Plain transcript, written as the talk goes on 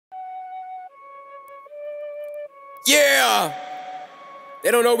Yeah. They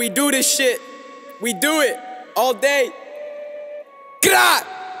don't know we do this shit. We do it all day. Grah.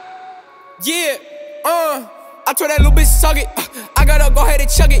 Yeah. I told that little bitch suck it. I gotta go ahead and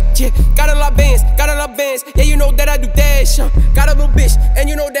chug it. Yeah. Got a lot of bands, got a lot of bands. Yeah, you know that I do dash. Got a little bitch, and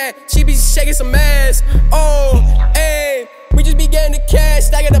you know that she be shaking some ass. Oh, hey. We just be getting the cash.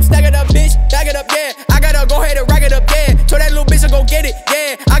 Stack it up, bitch. Back it up, yeah. I gotta go ahead and rack it up, yeah. Told that little bitch to go get it,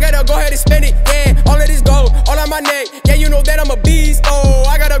 yeah. I gotta go ahead and spend it, yeah. All of this gold, all on my neck. Yeah, you know that I'm a beast, oh.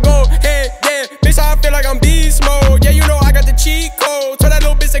 I gotta go, hey, yeah. Bitch, I feel like I'm beast mode. Yeah, you know I got the cheat code. Told that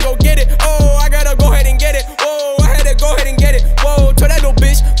little bitch to go get it, oh. I gotta go ahead and get it, whoa. I had to go ahead and get it, whoa. Told that little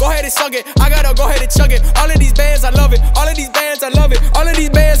bitch, go ahead and suck it. I gotta go ahead and chug it. All of these bands, I love it. All of these bands, I love it. All of these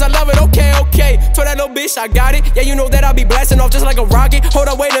bands, I love it. Okay, okay. Told that little bitch, I got it. Yeah, you know that I be blasting off just like a rocket. Hold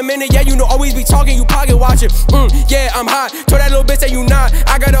up, wait a minute. Yeah, you know always be talking, you pocket watching. Yeah, I'm hot. Told that little bitch that you not.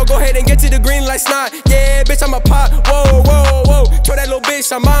 I gotta go ahead and get to the green like snot. Yeah, bitch, I'm a pop. Whoa, whoa, whoa. Told that little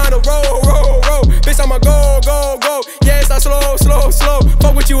bitch I'm on a roll. Bitch, I'm a go. Yeah, it's not slow.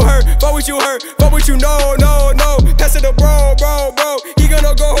 Fuck what you heard, fuck what you heard, fuck what you know, no. Pass it to bro. He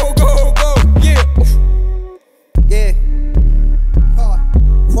gonna go. Yeah. Yeah.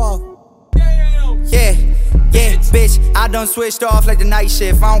 Whoa. Yeah, bitch, I done switched off like the night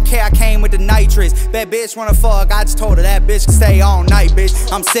shift. I don't care, I came with the nitrous. Bad bitch wanna fuck, I just told her that bitch can stay all night, bitch.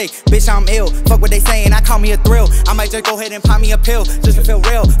 I'm sick, bitch, I'm ill. Fuck what they saying, I call me a thrill. I might just go ahead and pop me a pill, just to feel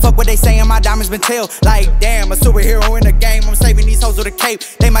real. Fuck what they saying, my diamonds been till. Like, damn, a superhero in the game. I'm saving these hoes with a cape.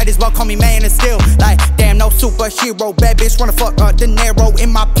 They might as well call me man and still. Like, damn, no superhero. Bad bitch wanna fuck De Niro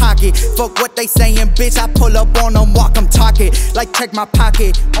in my pocket. Fuck what they saying, bitch, I pull up on them, walk them talking. Like, check my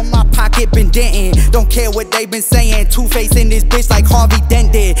pocket, on my pocket been denting. Don't care what they been saying, Two-Face in this bitch like Harvey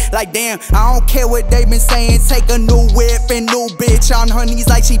Dent did. Like damn, I don't care what they been saying. Take a new whip and new bitch on her knees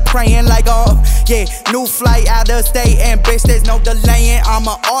like she praying. Like yeah, new flight out of state and bitch there's no delaying. I'm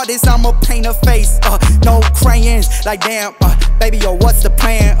an artist, I'ma paint a face, no crayons. Like damn, baby yo, what's the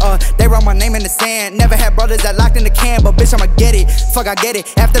plan? They wrote my name in the sand. Never had brothers that locked in the can, but bitch I'ma get it. Fuck I get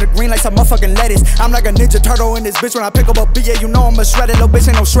it. After the green light some motherfucking lettuce. I'm like a ninja turtle in this bitch. When I pick up a beat, yeah, you know I'm a shredder. Little bitch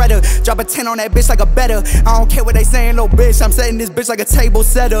ain't no shredder. Drop a 10 on that bitch like a better. I don't care what they saying, little bitch. I'm setting this bitch like a table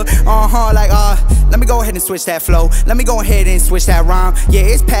setter. Like let me go ahead and switch that flow. Let me go ahead and switch that rhyme. Yeah,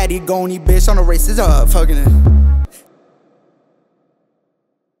 it's Patty Goney, bitch on the races. Fucking